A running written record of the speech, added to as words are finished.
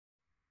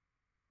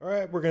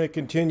Alright, we're going to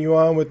continue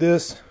on with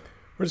this.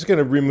 We're just going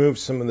to remove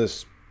some of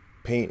this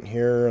paint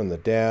here on the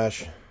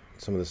dash,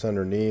 some of this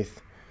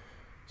underneath,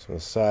 some of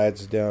the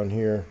sides down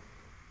here.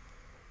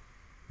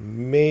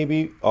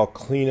 Maybe I'll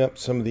clean up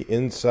some of the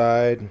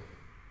inside,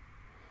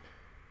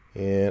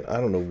 and I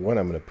don't know what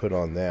I'm going to put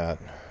on that.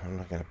 I'm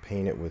not going to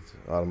paint it with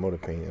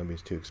automotive paint, that'll be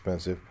too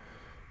expensive,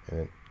 and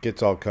it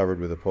gets all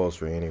covered with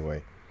upholstery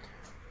anyway.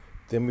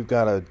 Then we've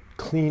got to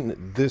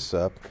clean this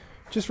up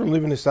just from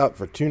leaving this out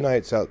for 2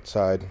 nights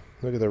outside.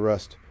 Look at the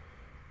rust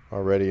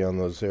already on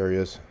those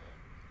areas.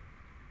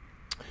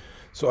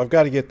 So I've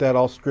got to get that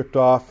all stripped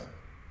off,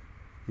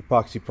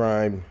 epoxy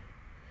primed,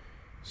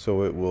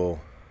 so it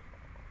will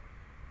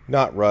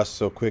not rust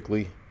so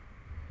quickly,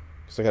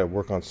 because I got to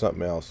work on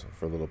something else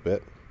for a little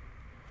bit.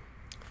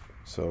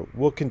 So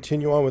we'll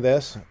continue on with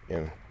this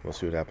and we'll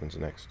see what happens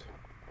next.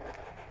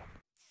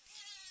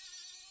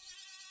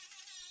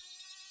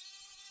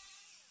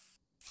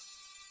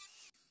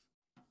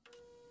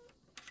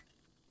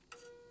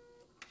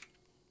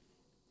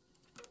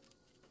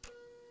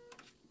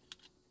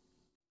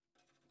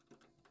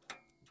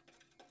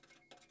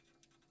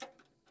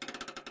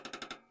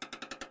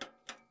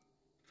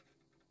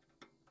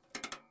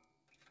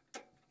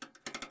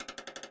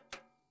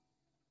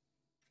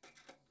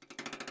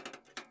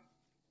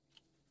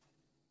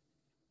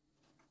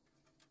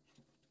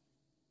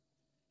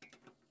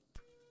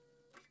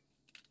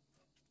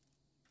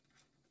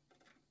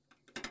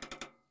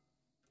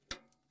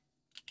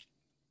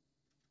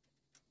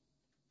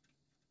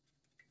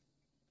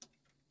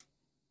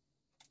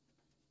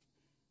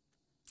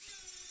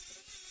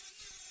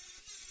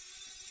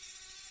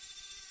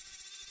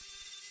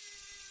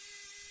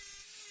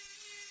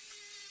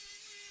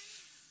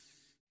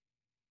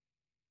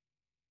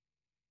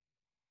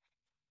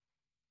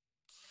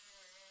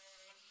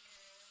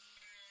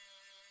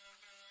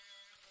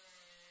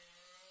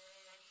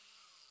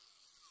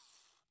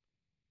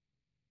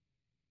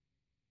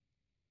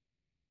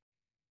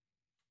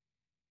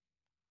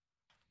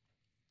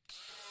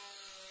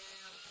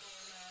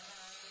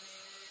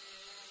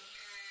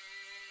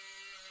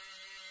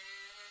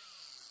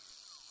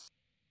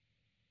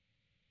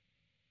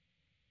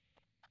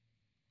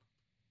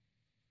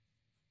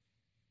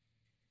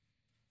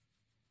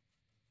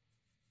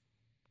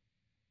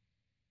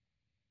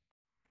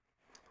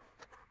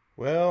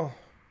 Well,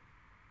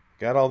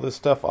 got all this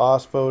stuff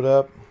OSPO'd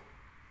up,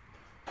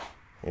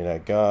 and I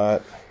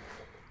got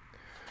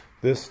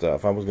this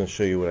stuff. I was going to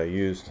show you what I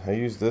used. I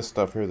used this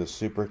stuff here, the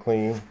Super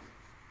Clean.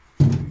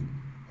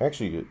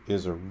 Actually, it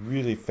is a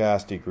really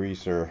fast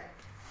degreaser.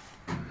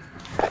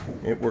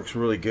 It works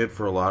really good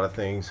for a lot of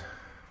things.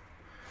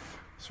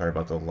 Sorry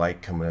about the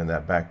light coming in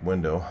that back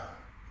window.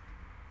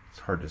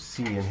 It's hard to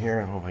see in here.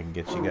 I don't know if I can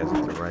get you guys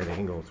at the right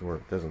angle to where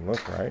it doesn't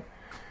look right.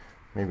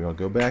 Maybe I'll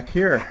go back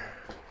here.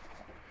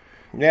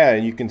 Yeah,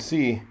 and you can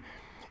see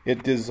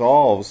it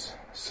dissolves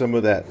some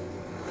of that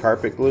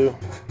carpet glue,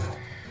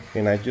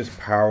 and I just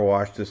power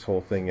washed this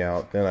whole thing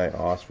out. Then I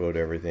OSPO'd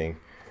everything.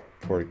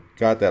 Before I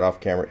got that off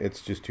camera,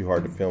 it's just too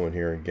hard to film it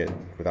here and get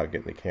without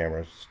getting the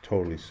camera. It's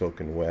totally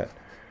soaking wet.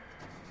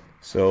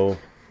 So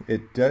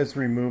it does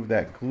remove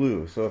that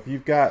glue. So if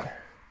you've got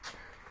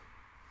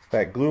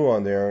that glue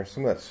on there,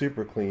 some of that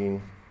Super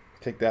Clean,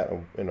 take that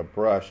in a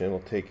brush, and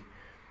it'll take.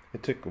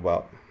 It took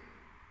about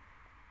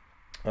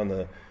on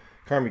the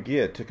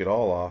Carmagia, it took it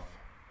all off.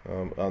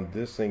 On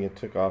this thing, it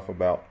took off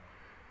about,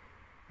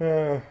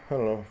 I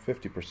don't know,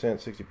 50%,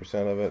 60%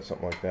 of it,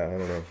 something like that. I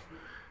don't know,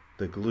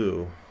 the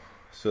glue,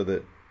 so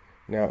that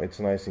now it's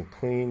nice and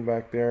clean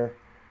back there.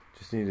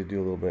 Just need to do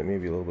a little bit,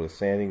 maybe a little bit of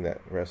sanding.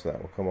 That rest of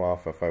that will come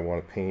off if I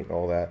want to paint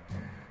all that.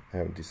 I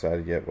haven't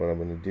decided yet what I'm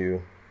going to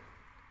do.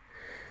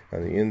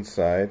 On the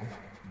inside,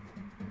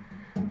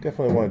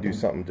 definitely want to do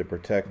something to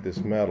protect this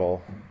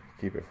metal,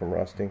 keep it from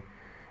rusting.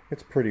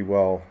 It's pretty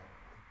well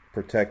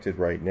protected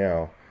right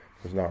now.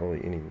 There's not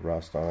really any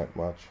rust on it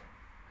much.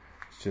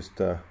 It's just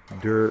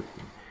dirt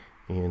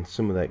and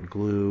some of that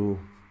glue,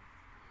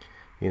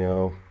 you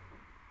know,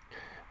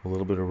 a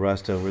little bit of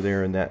rust over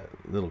there in that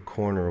little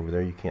corner over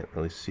there. You can't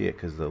really see it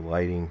because the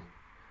lighting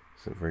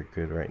isn't very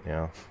good right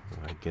now.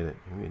 I get it,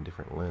 maybe a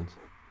different lens.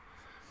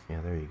 Yeah,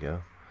 there you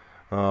go.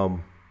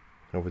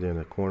 Over there in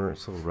the corner,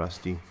 it's a little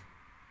rusty.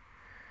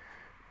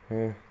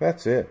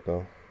 That's it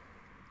though.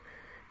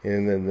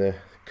 And then the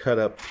cut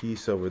up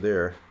piece over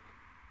there,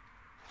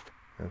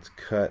 that's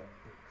cut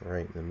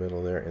right in the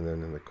middle there, and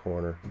then in the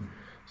corner.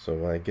 So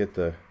when I get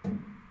the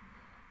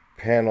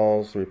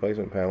panels, the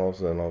replacement panels,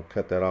 then I'll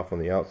cut that off on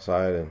the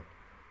outside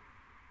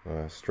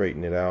and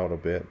straighten it out a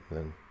bit, and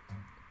then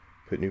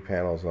put new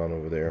panels on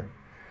over there.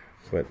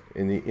 But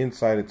in the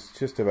inside, it's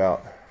just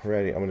about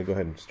ready. I'm going to go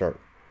ahead and start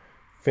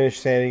finish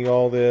sanding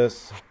all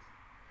this,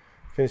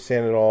 finish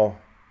sanding it all,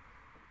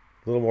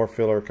 a little more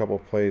filler a couple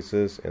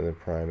places, and then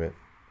prime it.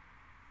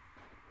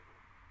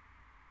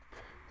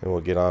 And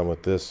we'll get on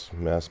with this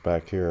mess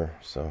back here.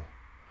 So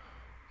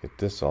get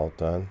this all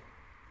done.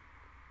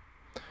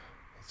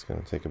 It's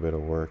going to take a bit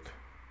of work.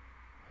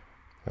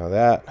 Now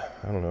that,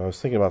 I don't know, I was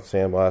thinking about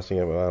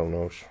sandblasting it, but I don't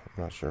know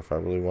I'm not sure if I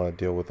really want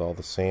to deal with all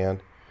the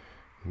sand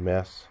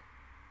mess.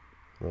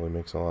 Really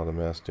makes a lot of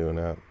mess doing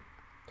that.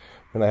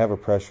 And I have a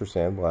pressure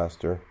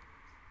sandblaster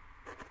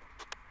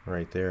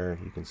right there.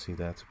 You can see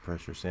that's a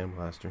pressure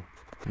sandblaster.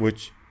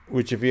 Which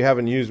if you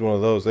haven't used one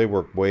of those, they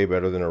work way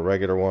better than a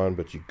regular one,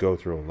 but you go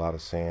through a lot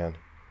of sand.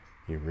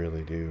 You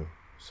really do.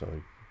 So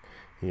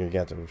you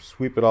have to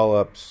sweep it all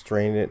up,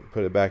 strain it,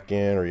 put it back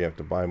in, or you have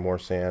to buy more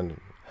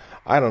sand.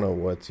 I don't know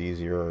what's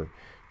easier or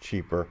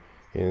cheaper.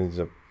 It ends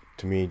up,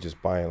 to me,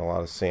 just buying a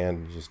lot of sand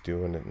and just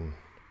doing it and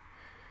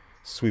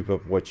sweep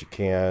up what you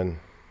can.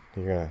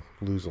 You're going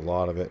to lose a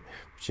lot of it,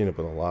 but you end up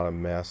with a lot of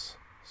mess.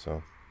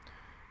 So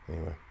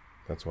anyway,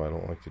 that's why I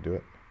don't like to do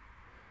it.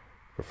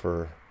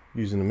 Prefer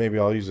using, maybe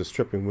I'll use a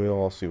stripping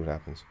wheel. I'll see what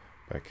happens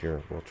back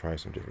here. We'll try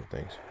some different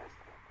things.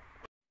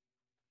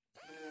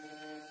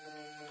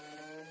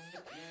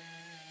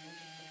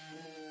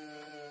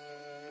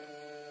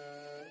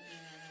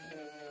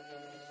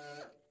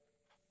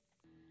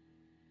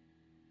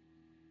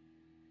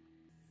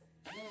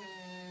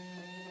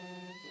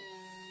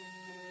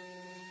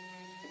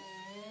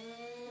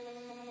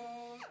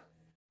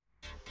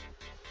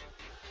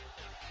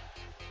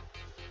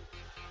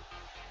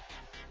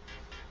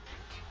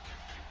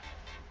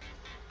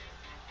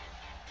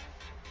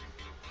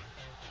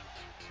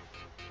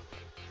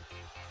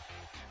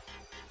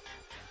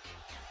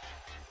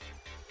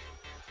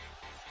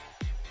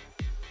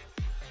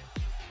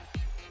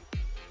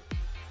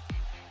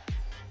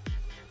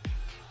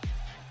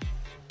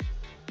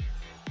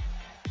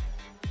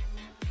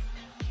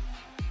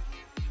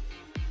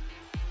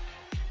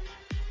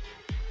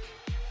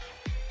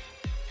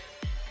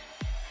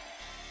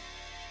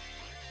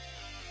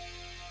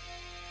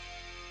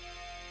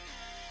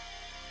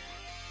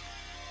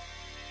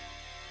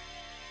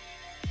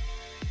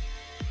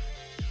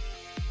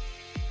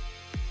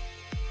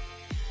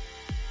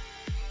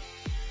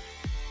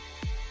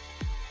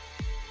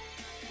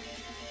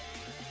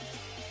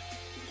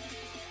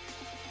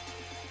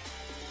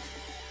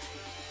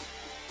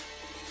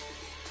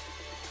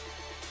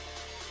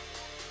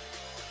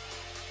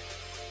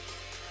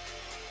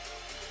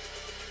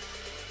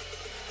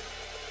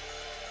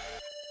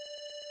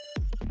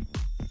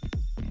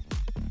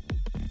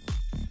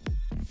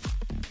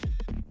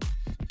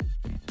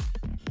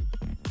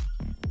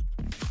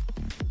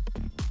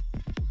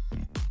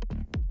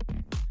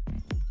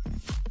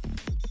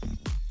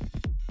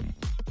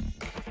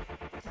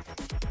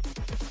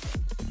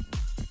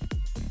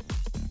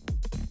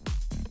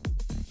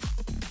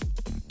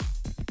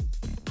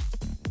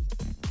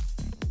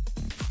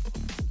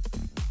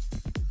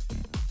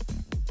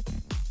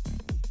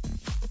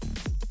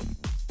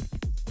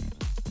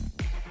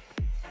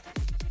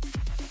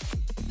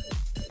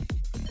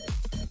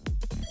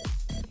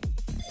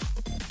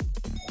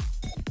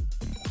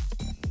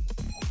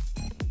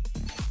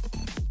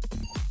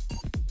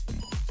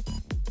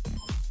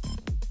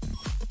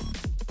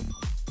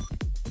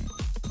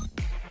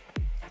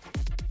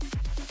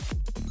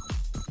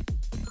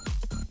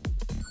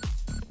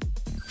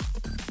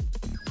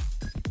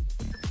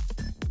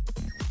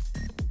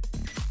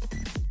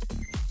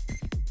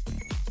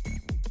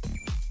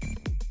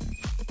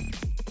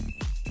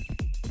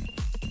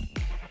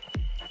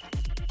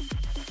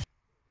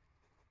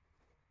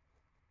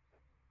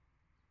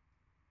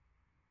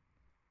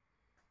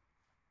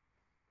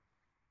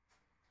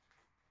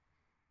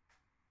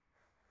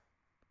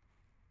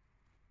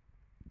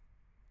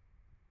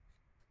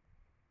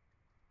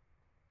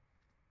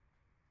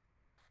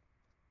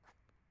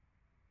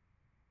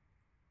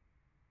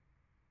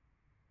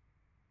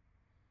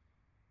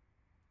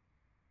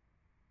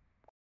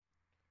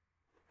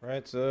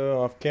 Alright,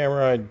 so off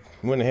camera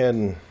I went ahead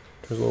and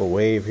there's a little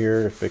wave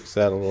here to fix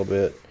that a little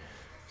bit.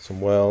 Some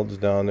welds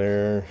down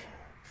there.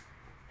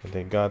 And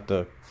they got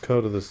the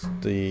coat of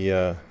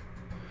the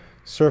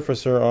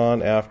surfacer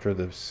on after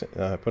the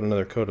put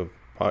another coat of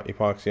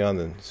epoxy on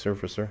the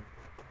surfacer.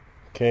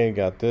 Okay,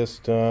 got this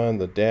done.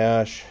 The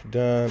dash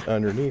done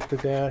underneath the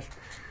dash.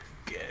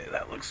 Okay,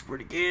 that looks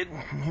pretty good.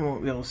 You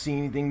won't be able to see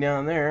anything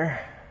down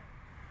there.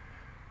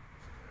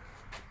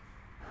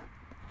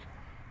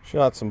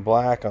 Shot some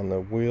black on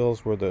the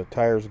wheels where the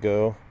tires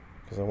go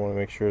because I want to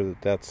make sure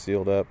that that's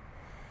sealed up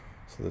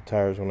so the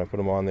tires, when I put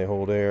them on, they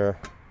hold air.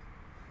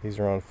 These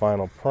are on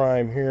final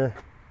prime here.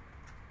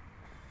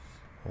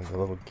 There's a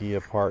little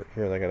Gia part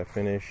here that I got to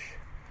finish,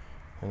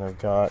 and I've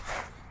got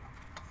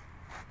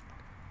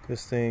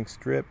this thing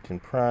stripped and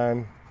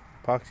prime,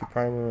 epoxy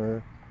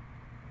primer,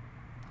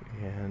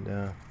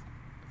 and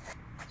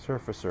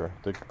surfacer.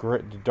 The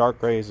dark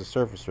gray is the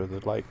surfacer,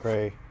 the light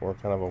gray or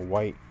kind of a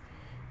white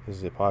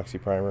is the epoxy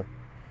primer.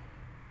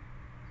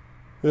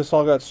 This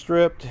all got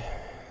stripped,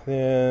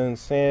 then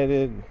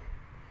sanded,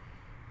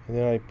 and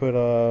then I put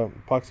a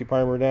epoxy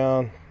primer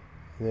down,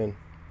 and then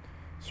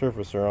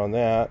surfacer on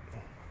that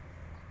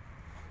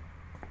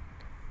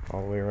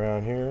all the way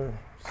around here.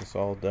 This is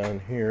all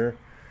done here.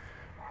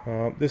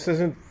 This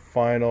isn't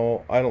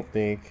final, I don't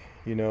think.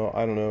 I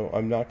don't know.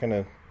 I'm not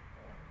gonna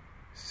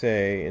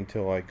say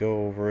until I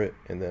go over it,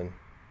 and then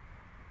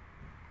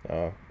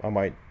I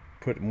might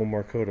put one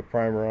more coat of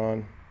primer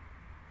on.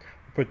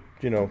 But,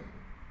 you know,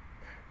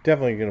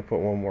 definitely going to put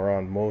one more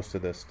on most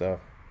of this stuff.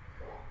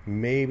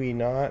 Maybe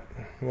not.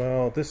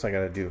 Well, this I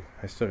got to do.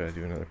 I still got to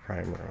do another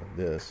primer on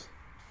this.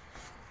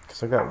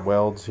 So I got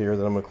welds here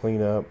that I'm going to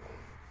clean up.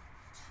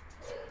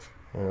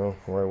 You know,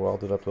 where I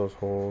welded up those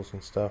holes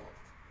and stuff.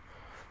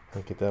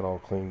 And get that all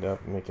cleaned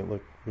up and make it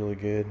look really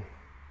good.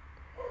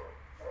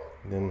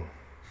 And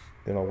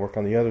then I'll work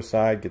on the other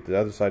side, get the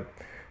other side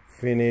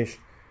finished.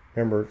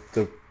 Remember,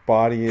 the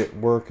body at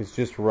work is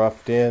just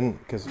roughed in,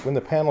 because when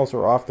the panels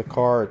are off the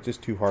car, it's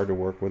just too hard to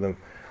work with them.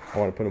 I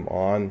want to put them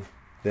on,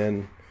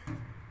 then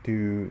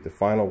do the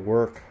final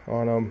work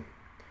on them,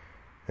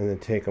 and then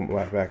take them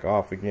back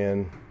off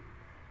again,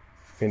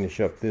 finish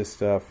up this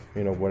stuff,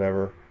 you know,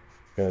 whatever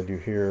I'm gonna do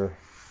here,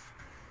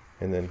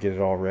 and then get it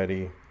all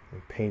ready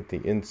and paint the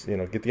inside, you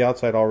know, get the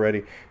outside all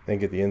ready, then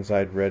get the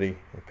inside ready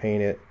and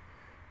paint it,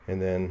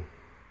 and then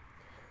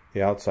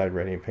the outside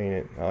ready and paint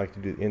it. I like to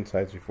do the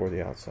insides before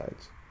the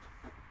outsides.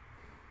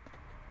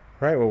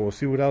 Alright, well, we'll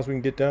see what else we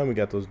can get done. We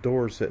got those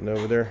doors sitting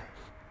over there.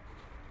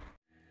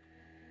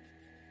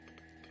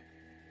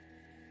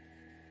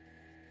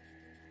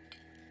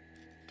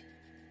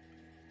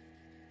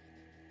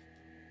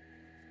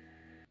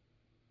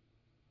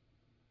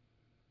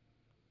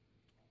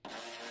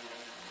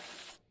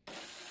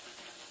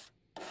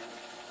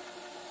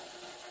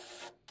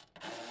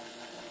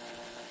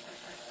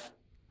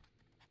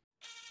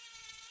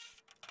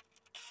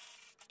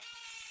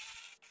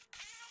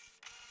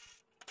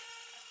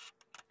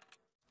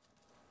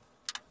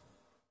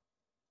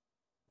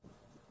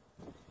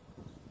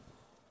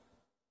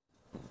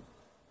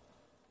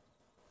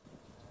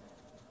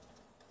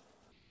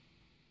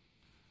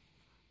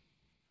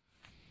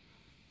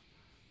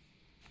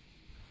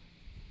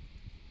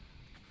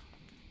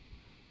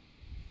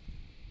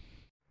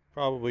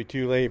 Probably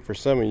too late for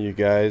some of you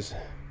guys,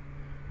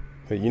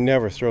 but you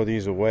never throw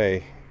these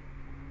away.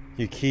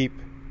 You keep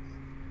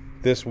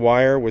this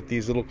wire with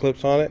these little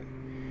clips on it,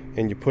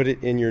 and you put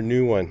it in your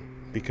new one,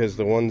 because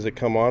the ones that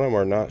come on them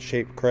are not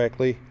shaped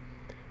correctly,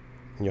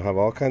 and you'll have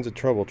all kinds of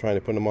trouble trying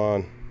to put them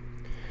on.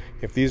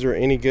 If these are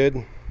any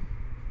good,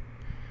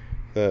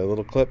 the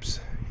little clips,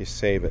 you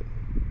save it.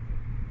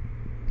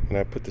 And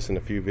I put this in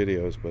a few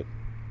videos, but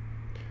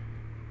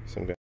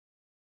some guys.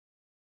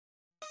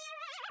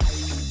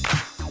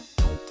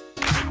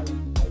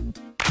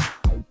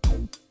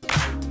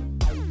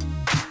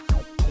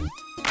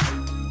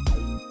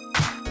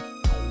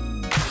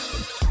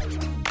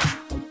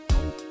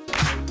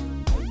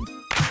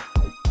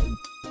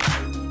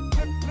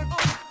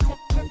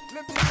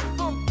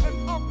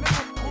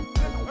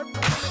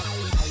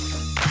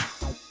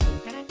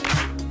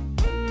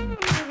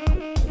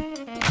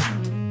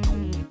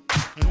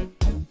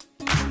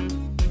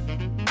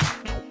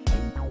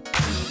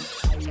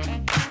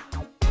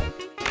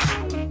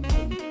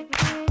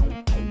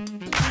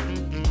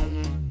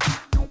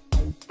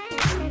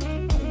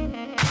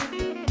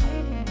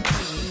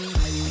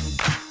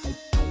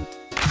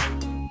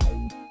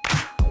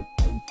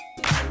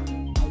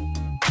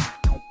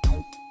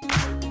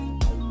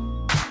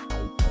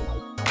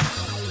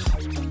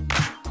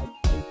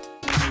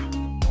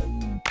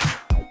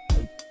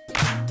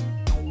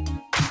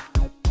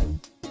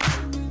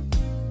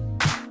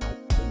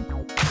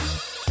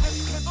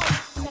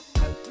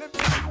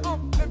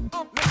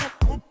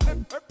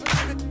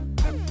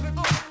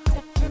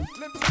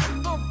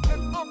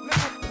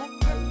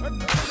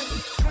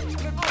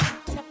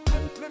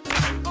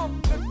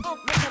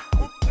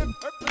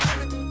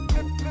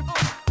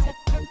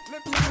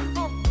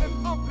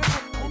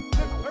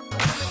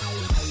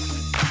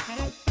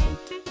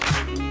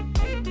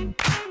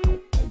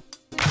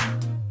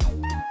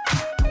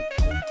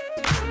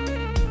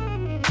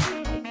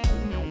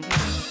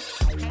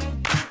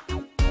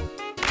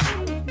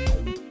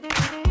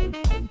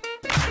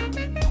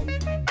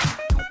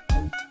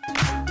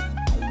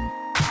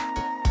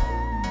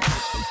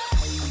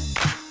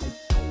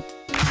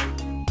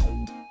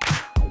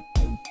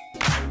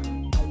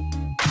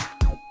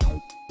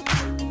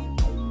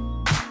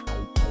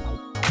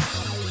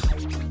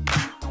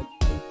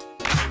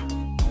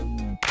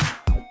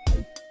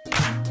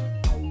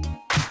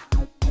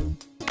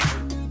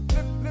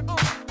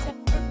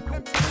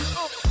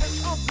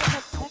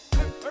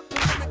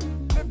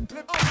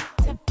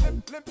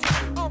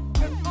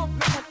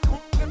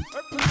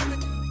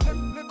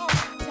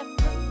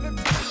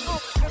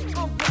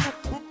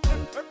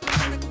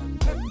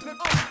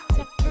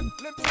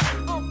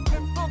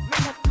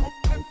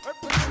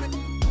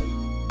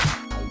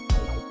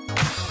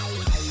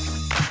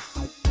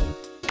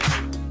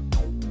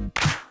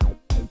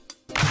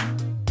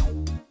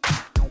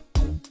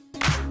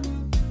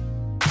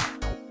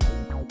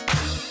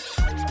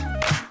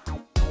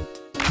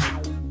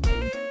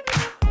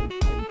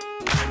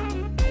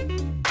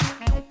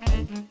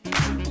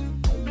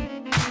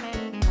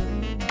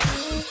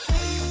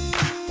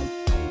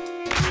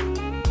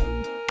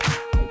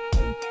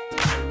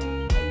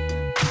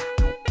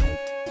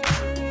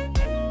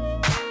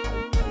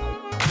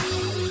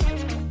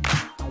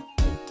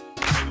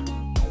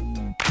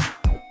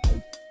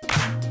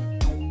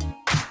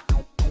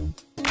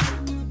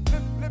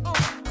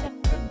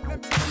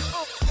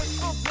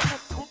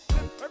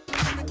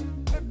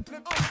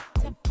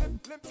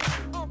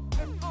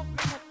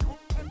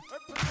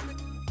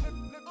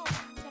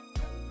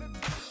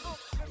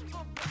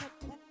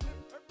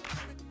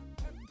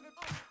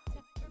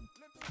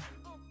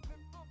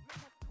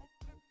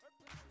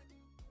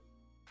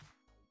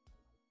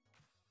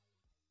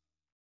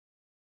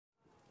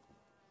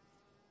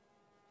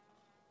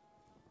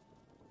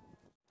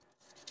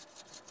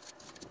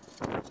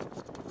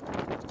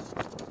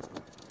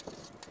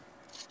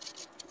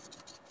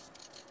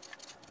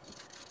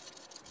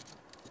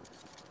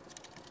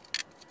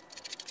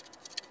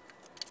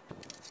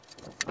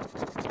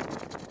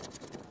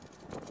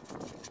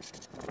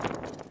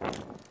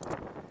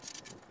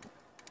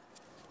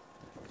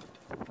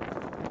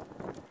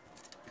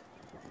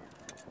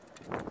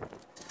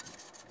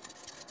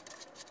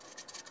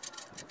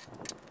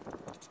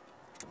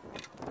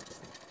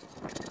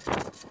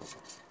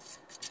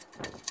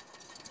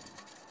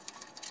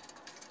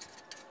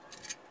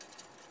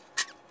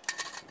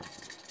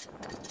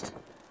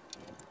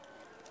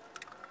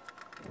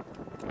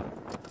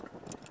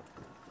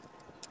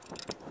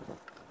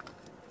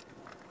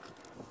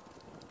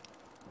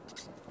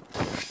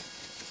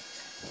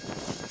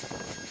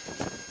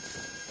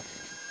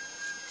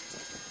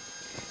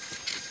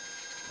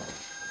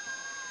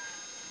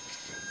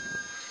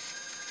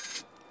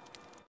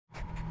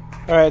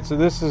 Alright, so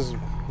this is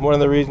one of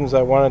the reasons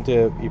I wanted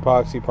to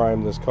epoxy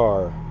prime this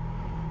car.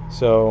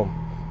 So,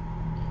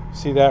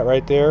 see that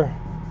right there?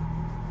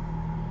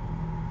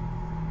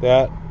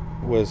 That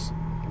was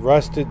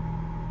rusted.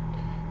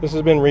 This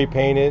has been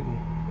repainted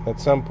at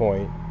some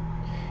point,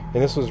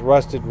 and this was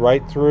rusted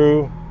right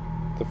through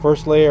the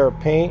first layer of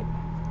paint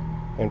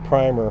and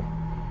primer.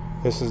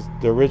 This is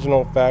the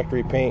original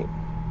factory paint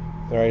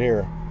right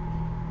here.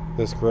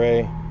 This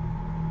gray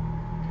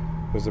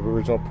was the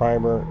original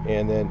primer,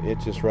 and then it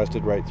just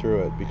rusted right through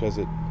it because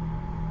it,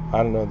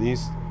 I don't know,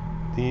 these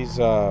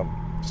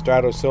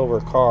Strato Silver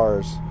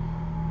cars,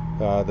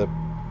 the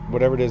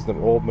whatever it is, the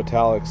old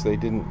metallics, they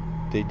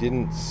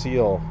didn't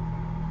seal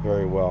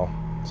very well.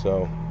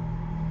 So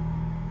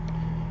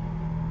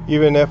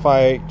even if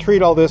I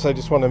treat all this, I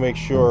just want to make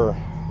sure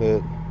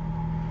that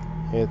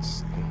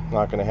it's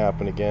not going to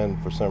happen again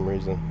for some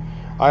reason.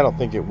 I don't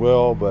think it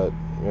will, but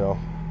you know,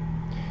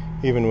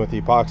 even with the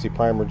epoxy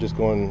primer, just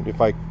going,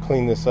 if I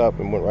clean this up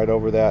and went right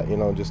over that, you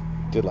know, just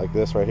did like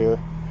this right here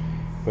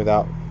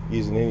without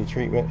using any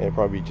treatment, it'd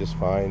probably be just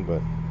fine. But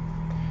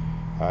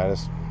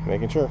just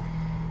making sure.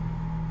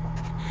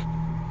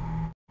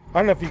 I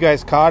don't know if you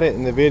guys caught it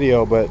in the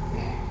video, but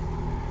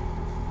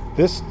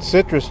this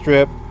citrus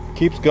strip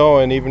keeps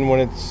going even when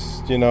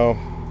it's, you know,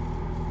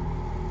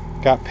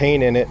 got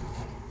paint in it.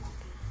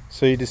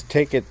 So you just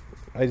take it,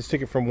 I just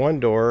took it from one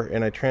door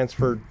and I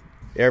transferred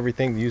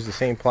everything to use the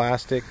same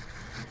plastic.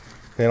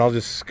 Then I'll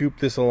just scoop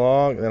this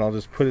along, and then I'll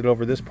just put it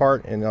over this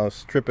part, and I'll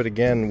strip it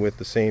again with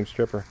the same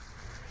stripper.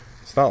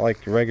 It's not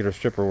like the regular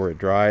stripper where it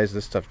dries.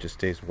 This stuff just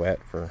stays wet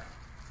for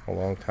a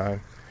long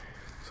time.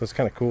 So it's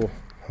kind of cool.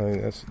 I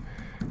mean, that's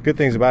good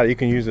things about it. You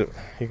can use it,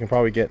 you can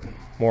probably get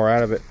more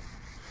out of it,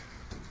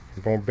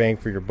 more bang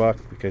for your buck,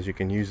 because you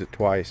can use it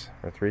twice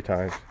or 3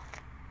 times.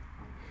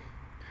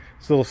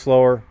 It's a little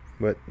slower,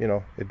 but you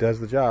know, it does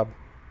the job.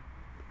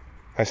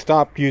 I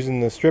stopped using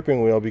the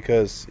stripping wheel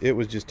because it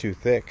was just too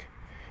thick,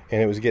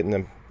 and it was getting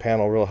the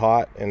panel real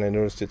hot, and I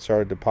noticed it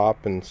started to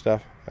pop and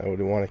stuff. I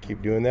wouldn't want to keep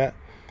doing that,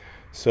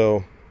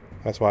 so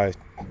that's why I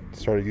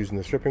started using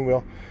the stripping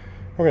wheel.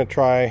 We're going to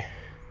try,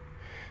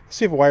 let's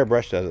see if a wire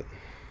brush does it.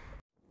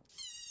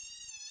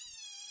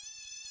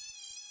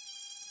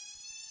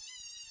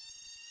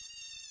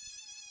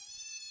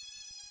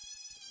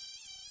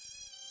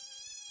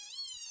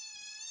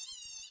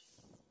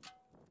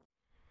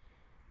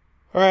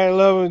 Alright, I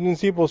love it when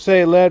people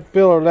say lead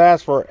filler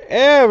lasts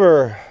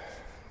forever.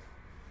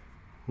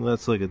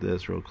 Let's look at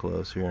this real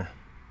close here.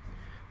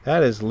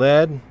 That is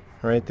lead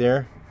right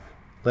there.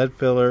 Lead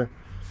filler.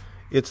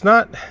 It's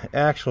not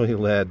actually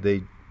lead.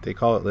 They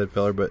call it lead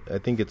filler, but I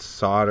think it's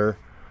solder.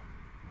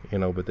 You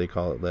know, but they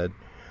call it lead.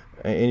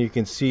 And you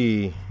can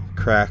see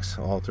cracks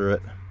all through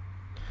it.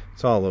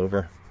 It's all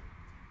over.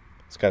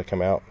 It's got to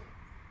come out.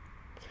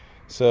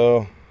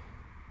 So,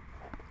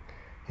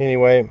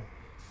 anyway,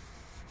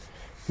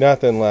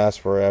 nothing lasts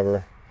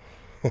forever.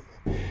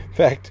 In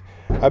fact,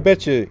 I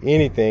bet you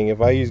anything,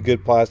 if I use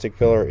good plastic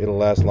filler, it'll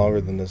last longer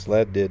than this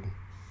lead did.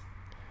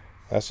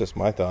 That's just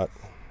my thought.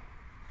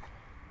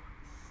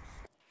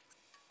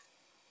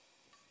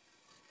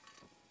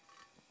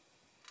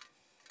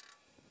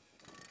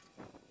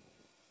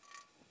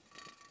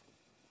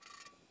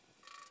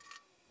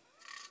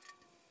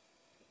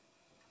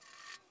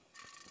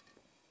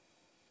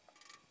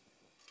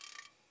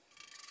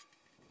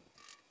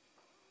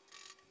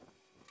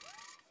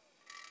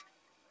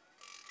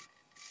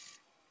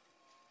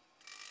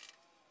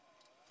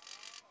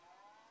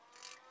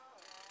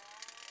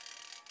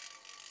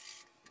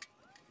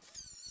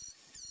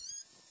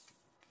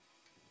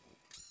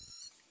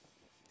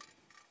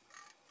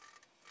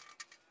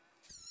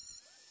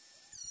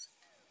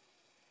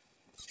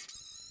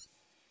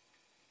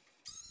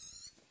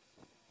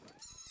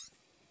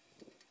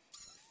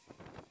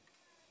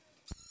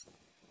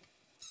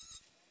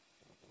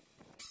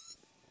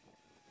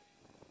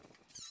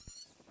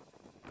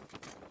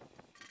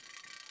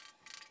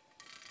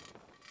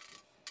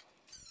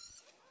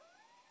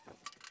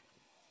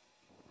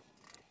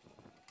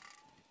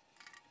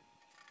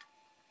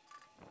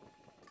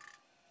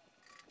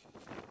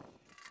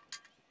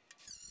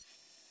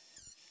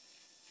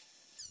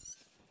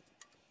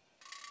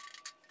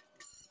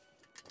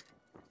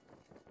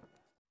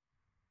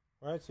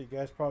 Alright, so you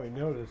guys probably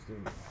noticed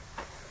it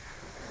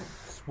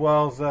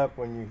swells up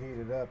when you heat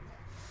it up.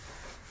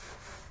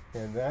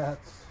 And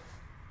that's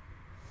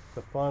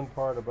the fun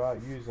part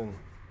about using,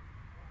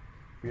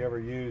 if you ever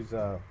use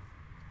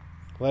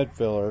lead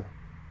filler,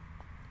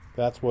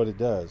 that's what it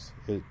does.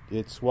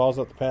 It swells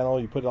up the panel,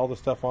 you put all the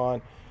stuff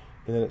on,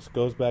 and then it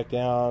goes back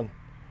down,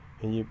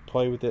 and you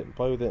play with it and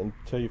play with it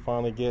until you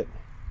finally get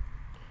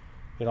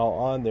it all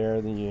on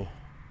there. Then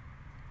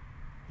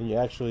you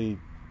actually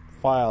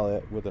file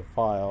it with a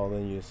file,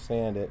 then you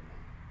sand it,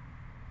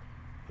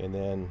 and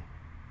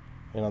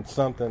on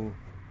something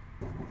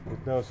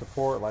with no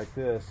support like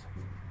this,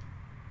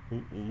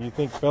 you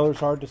think filler's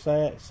hard to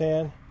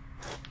sand?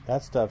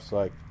 That stuff's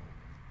like,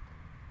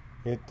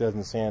 it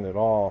doesn't sand at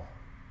all.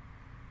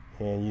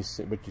 And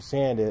but you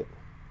sand it,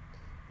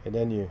 and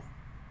then you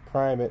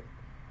prime it.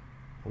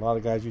 A lot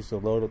of guys used to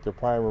load up their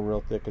primer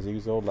real thick because they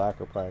use old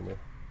lacquer primer.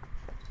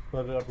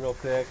 Load it up real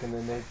thick and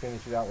then they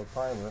finish it out with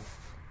primer.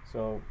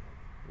 So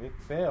it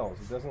fails.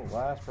 It doesn't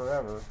last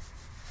forever.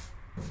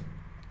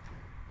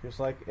 Just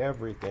like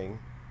everything.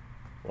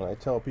 When I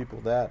tell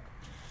people that,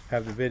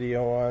 have the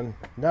video on,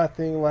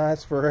 nothing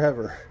lasts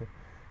forever.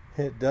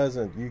 It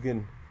doesn't.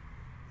 You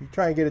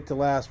try and get it to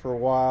last for a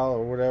while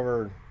or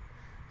whatever.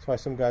 That's why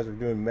some guys are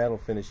doing metal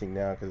finishing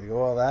now, because they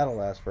go, well, that'll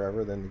last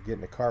forever. Then they get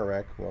in a car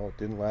wreck. Well, it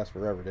didn't last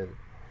forever, did it?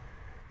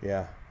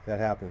 Yeah, that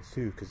happens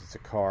too, because it's a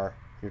car.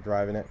 You're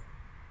driving it.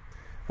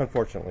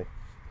 Unfortunately,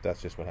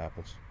 that's just what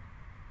happens.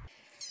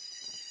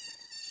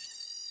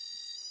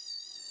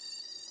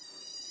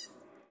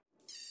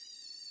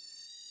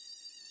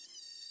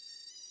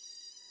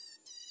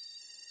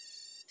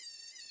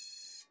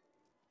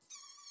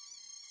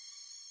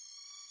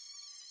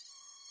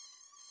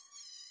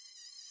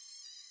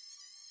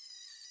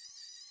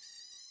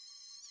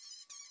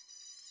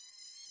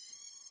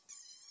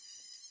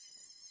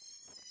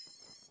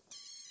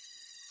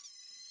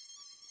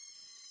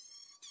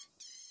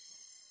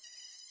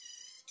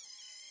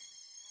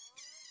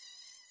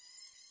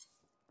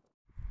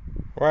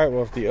 Right,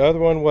 well, if the other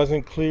one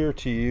wasn't clear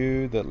to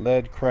you that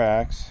lead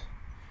cracks,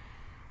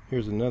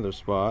 here's another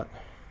spot.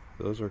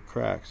 Those are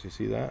cracks. You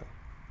see that?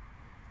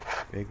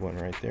 Big one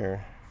right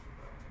there.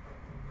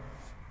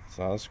 It's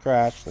not a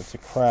scratch, that's a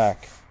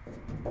crack.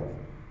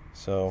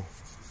 So,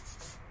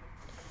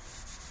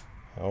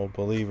 old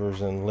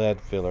believers in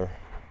lead filler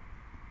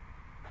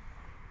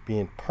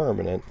being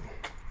permanent.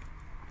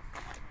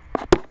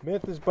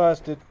 Myth is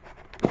busted.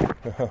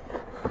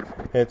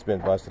 It's been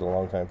busted a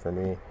long time for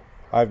me.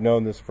 I've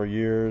known this for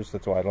years.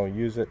 That's why I don't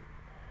use it.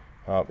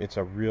 It's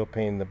a real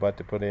pain in the butt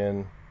to put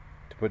in,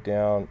 to put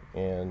down,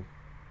 and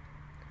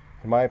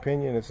in my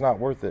opinion, it's not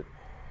worth it.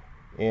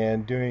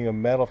 And doing a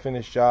metal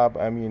finish job,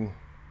 I mean,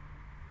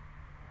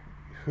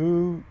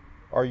 who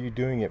are you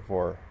doing it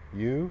for?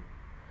 You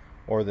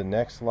or the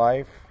next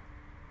life?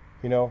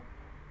 You know,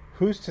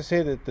 who's to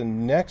say that the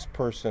next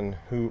person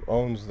who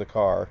owns the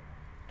car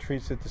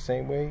treats it the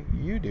same way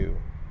you do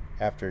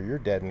after you're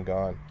dead and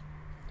gone?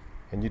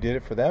 And you did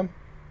it for them?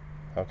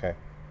 Okay,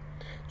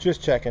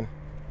 just checking.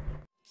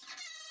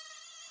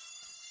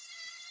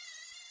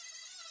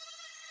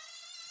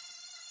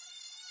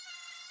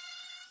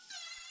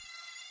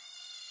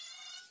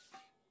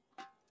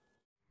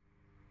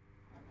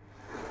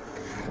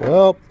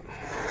 Well,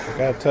 I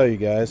gotta tell you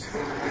guys,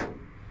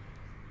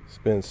 it's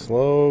been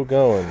slow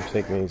going,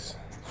 stripping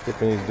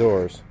these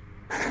doors.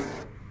 I'm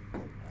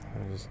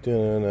just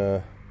doing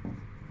then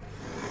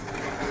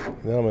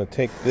I'm gonna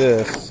take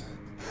this.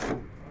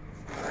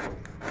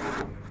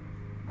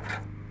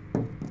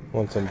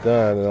 Once I'm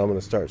done, and I'm going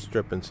to start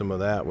stripping some of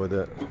that with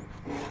it.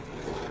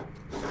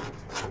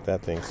 Get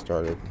that thing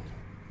started.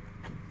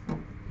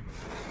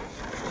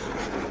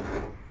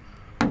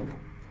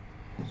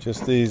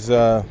 Just these,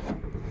 it's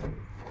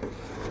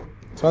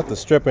not the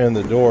stripping in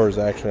the doors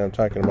actually, I'm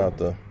talking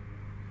about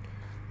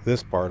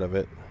this part of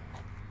it.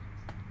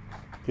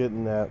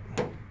 Getting that,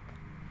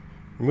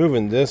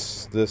 removing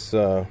this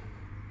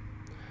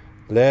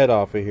lead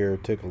off of here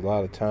took a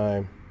lot of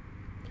time.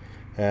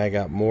 And I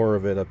got more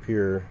of it up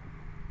here.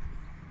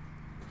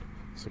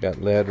 So I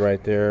got lead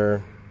right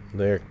there.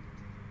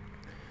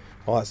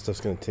 All that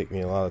stuff's going to take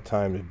me a lot of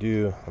time to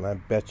do, and I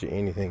bet you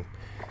anything.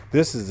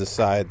 This is the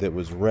side that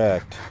was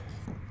wrecked.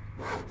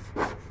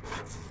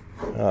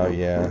 Oh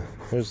yeah,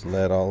 there's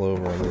lead all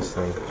over on this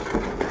thing.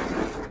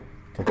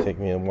 It's going to take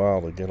me a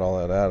while to get all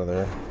that out of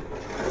there.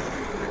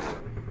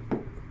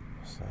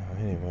 So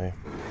anyway,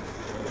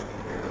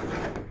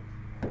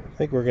 I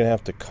think we're going to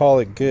have to call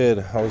it good.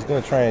 I was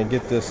going to try and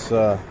get this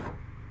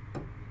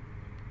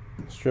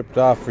stripped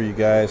off for you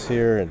guys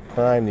here and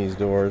prime these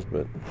doors,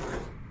 but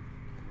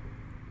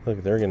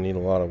look, they're gonna need a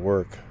lot of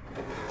work.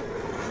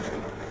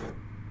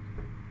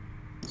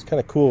 It's kind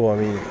of cool. I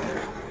mean,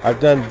 I've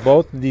done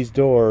both of these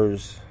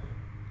doors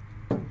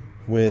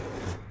with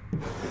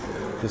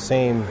the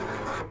same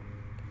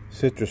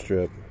citrus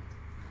strip,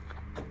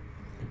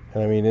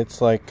 and I mean,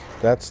 it's like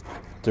that's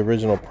the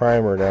original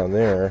primer down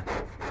there.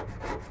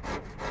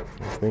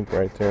 I think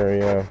right there,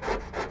 yeah,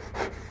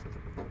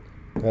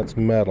 that's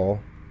metal.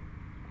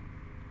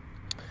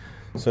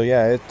 So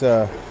yeah, it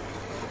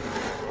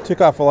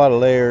took off a lot of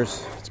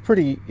layers. It's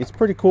pretty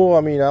cool.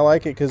 I mean, I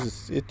like it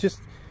because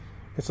it's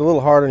a little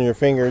hard on your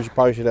fingers. You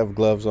probably should have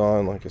gloves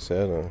on, like I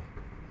said in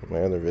my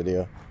other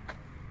video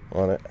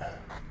on it.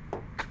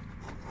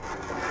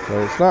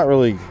 But it's not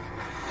really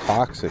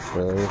toxic,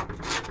 really.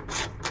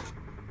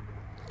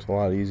 It's a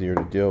lot easier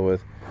to deal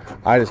with.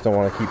 I just don't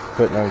want to keep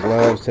putting on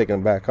gloves, taking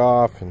them back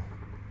off, and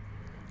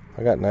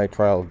I got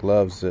nitrile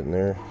gloves sitting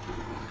there.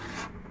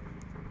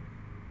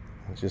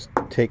 Just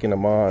taking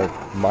them on.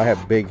 I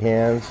have big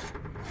hands.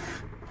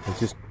 It's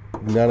just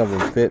none of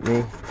them fit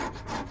me.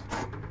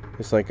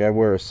 It's like I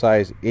wear a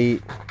size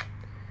 8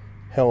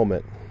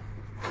 helmet.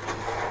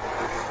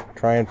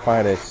 Try and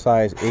find a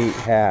size 8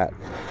 hat.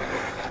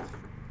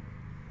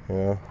 You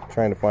know,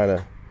 trying to find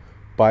a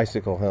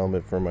bicycle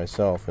helmet for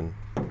myself, and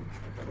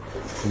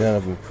none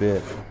of them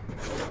fit.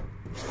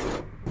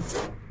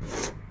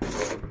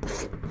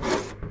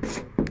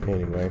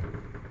 Anyway,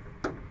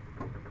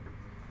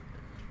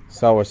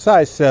 so we're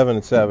size 7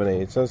 and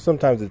 7/8, so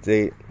sometimes it's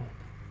 8.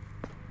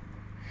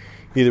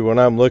 Either when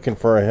I'm looking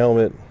for a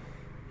helmet,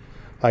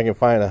 I can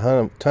find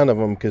a ton of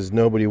them because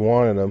nobody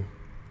wanted them,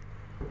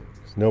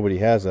 because nobody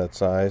has that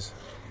size,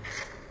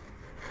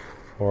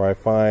 or I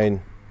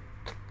find,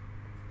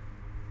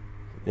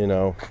 you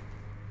know,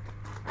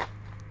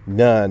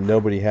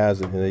 nobody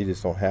has it and they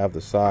just don't have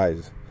the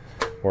size.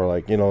 Or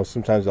like, you know,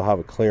 sometimes they'll have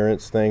a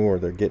clearance thing where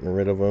they're getting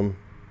rid of them,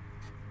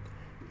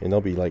 and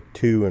there'll be like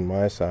 2 in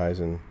my size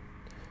and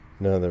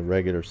none of the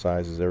regular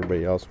sizes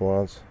everybody else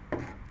wants.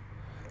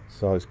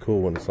 It's always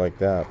cool when it's like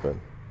that, but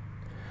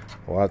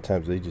a lot of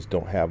times they just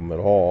don't have them at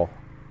all.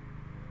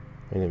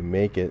 They didn't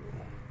make it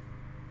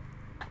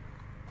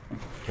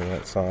in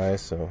that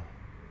size. So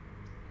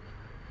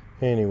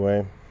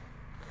anyway,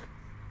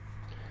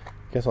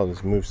 guess I'll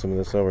just move some of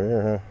this over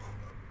here,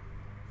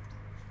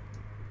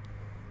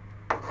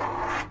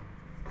 huh?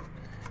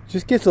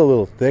 Just gets a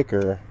little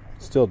thicker.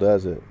 It still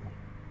does it.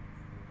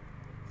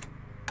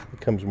 It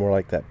becomes more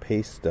like that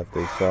paste stuff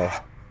they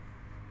sell.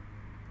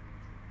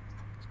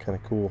 It's kind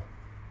of cool.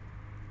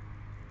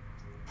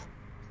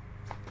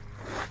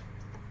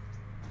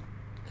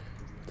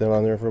 Put that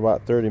on there for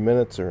about 30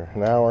 minutes or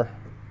an hour.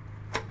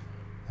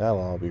 That'll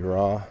all be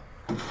raw.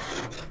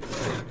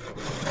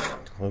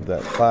 Leave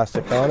that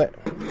plastic on it.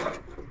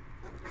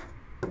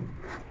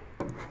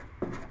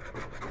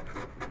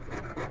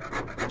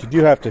 But you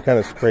do have to kind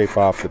of scrape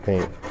off the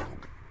paint,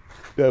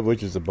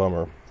 which is a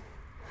bummer.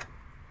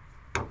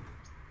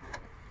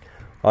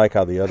 I like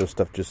how the other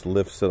stuff just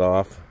lifts it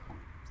off,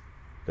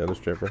 the other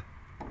stripper.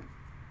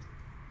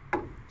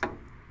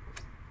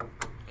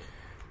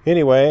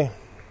 Anyway,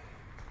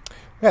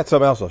 I got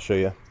something else I'll show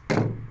you.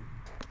 I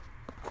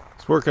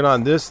was working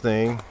on this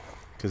thing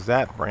because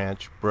that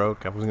branch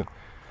broke. I was going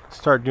to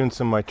start doing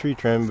some of my tree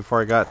trim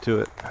before I got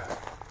to it.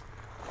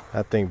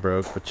 That thing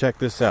broke, but check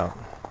this out.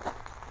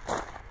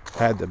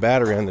 I had the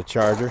battery on the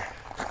charger.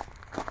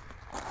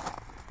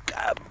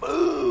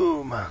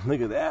 Boom!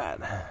 Look at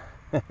that.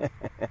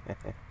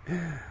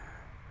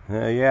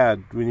 Yeah,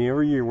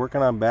 whenever you're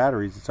working on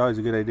batteries, it's always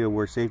a good idea to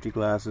wear safety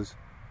glasses.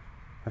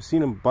 I've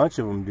seen a bunch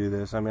of them do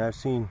this. I mean, I've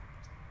seen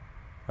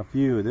a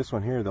few. This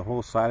one here, the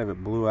whole side of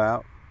it blew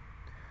out.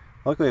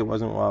 Luckily it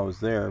wasn't while I was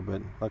there,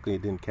 but luckily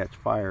it didn't catch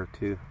fire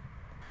too.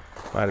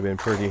 Might have been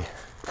pretty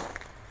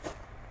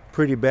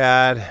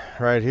bad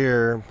right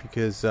here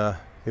because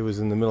it was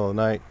in the middle of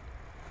the night.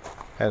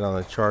 Had it on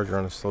the charger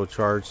on a slow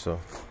charge, so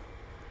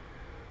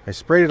I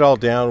sprayed it all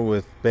down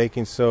with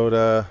baking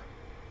soda.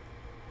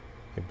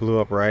 It blew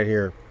up right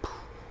here. You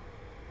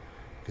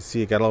can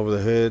see it got all over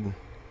the hood.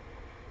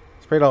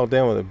 Sprayed it all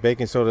down with the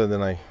baking soda,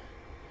 then I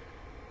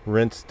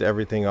rinsed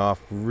everything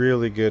off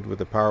really good with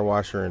the power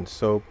washer and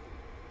soap.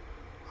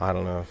 I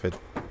don't know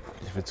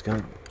if it's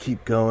gonna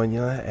keep going.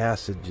 You know, that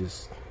acid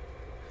just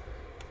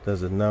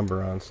does a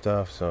number on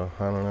stuff, so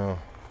I don't know.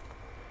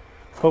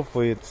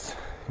 Hopefully it's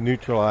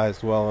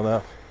neutralized well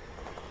enough.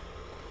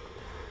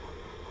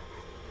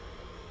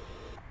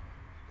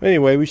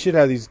 Anyway, we should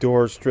have these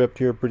doors stripped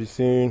here pretty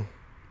soon.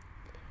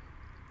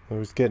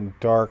 It's getting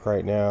dark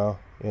right now,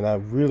 and I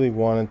really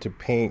wanted to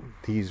paint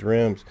these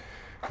rims.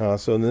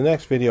 So in the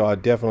next video, I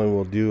definitely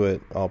will do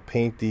it. I'll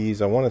paint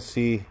these. I want to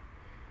see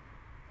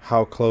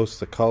how close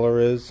the color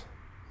is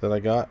that I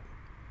got,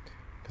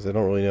 because I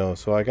don't really know.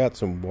 So I got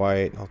some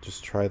white. I'll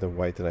just try the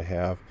white that I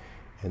have,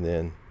 and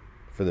then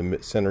for the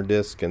center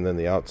disc, and then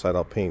the outside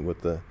I'll paint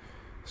with the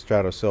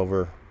Strato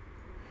Silver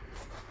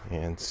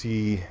and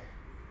see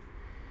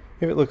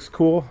if it looks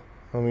cool.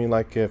 I mean,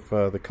 like if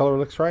the color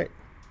looks right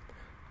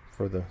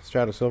for the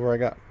Strato Silver I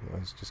got. I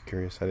was just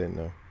curious. I didn't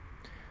know.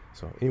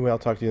 So anyway, I'll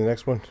talk to you in the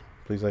next one.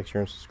 Please like,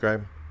 share, and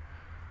subscribe.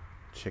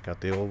 Check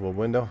out the oval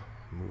window.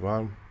 Move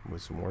on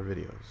with some more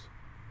videos.